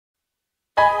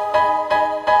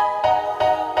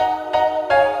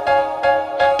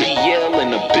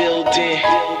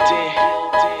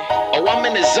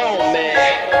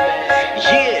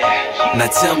Now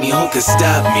tell me who could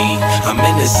stop me? I'm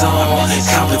in the zone.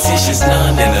 Competition's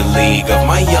none in a league of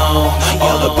my own.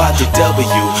 All about the W,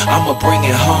 I'ma bring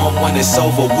it home. When it's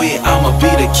over with, I'ma be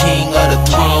the king of the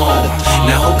throne.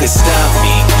 Now who could stop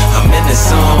me? I'm in the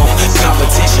zone.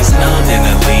 Competition's none in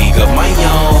a league of my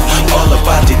own. All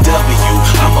about the W,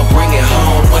 I'ma bring it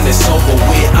home. When it's over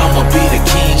with, I'ma be the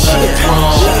king of the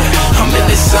throne. I'm in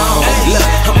the zone. Look,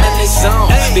 I'm in the zone.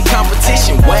 The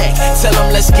competition wack. Tell them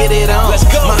let's get it on.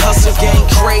 My hustle game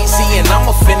crazy and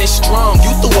I'ma finish strong.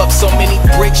 You threw up so many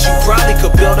bricks, you probably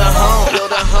could build a home.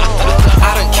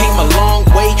 I done came a long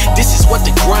way. This is what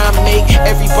the grime make.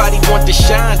 Everybody want the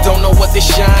shine, don't know what the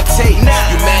shine take.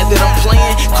 You mad that I'm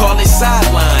playing? Call it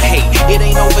sideline. Hey, it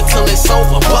ain't over till it's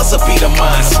over. Buzzer be the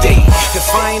mind state. If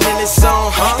I ain't in the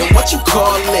zone, then what you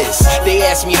call this? They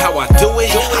ask me how I do it,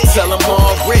 I tell them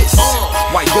all wrist.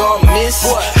 Why y'all miss?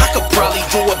 I could probably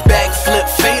do a backflip,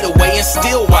 fade away, and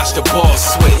still watch the ball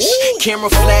switch.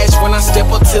 Camera flash when I step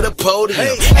up to the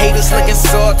podium. Haters looking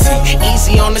salty,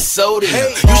 easy on the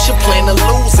sodium. You should plan to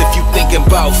lose if you thinking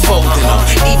about folding them.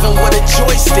 Even with a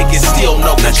joystick, it's still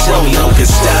no control. Now tell me who can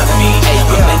stop me?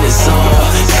 I'm in the zone.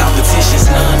 Competition's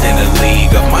none in a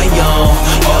league of my own.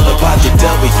 All about the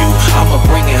W, I'ma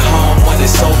bring it home. When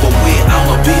it's over with,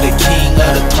 I'ma be the king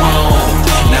of the throne.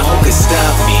 Now who can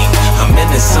stop me? I'm in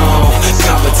the zone.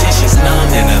 Competition's none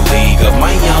in a league of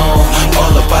my own.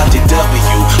 All about the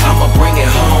W, I'ma bring it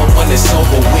home. When it's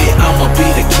over with, I'ma be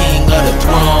the king of the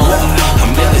throne.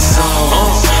 I'm in the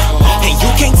zone. And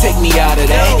you can't take me out of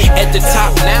that. At the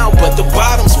top now, but the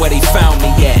bottom's where they found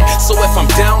me at. So if I'm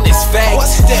down, it's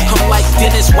facts. I'm like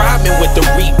Dennis Rodman with the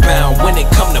rebound when it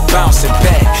come to bouncing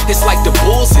back. It's like the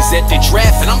Bulls is at the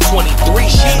draft and I'm 23.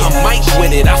 I'm Mike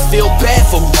with it, I feel bad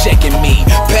for who checking me.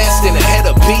 Passed in ahead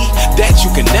of B, that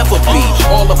you can never be.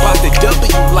 All about the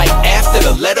W like after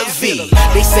the letter V.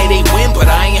 They say they win, but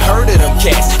I ain't heard of them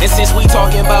cats. And since we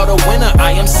talking about a winner,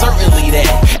 I am certainly that.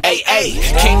 Ay,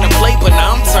 came to play, but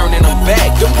now I'm turning them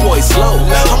back. Them boys low,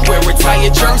 I'm where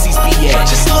retired jerseys be at.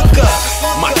 Just look up,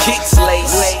 my kicks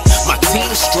lace, my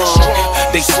team strong.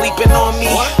 They sleeping on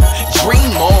me,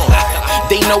 dream on.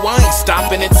 They know I ain't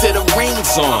stopping until the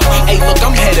ring's on. Hey, look,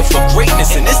 I'm headed for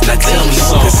greatness, and it's not team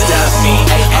song. Can stop me?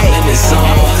 I'm in the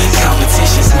zone.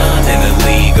 Competition's none in a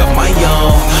league of my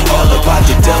own. All about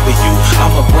the W,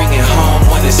 I'ma bring it home.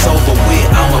 When it's over with,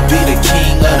 I'ma be the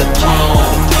king of the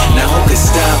throne. Now who can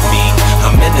stop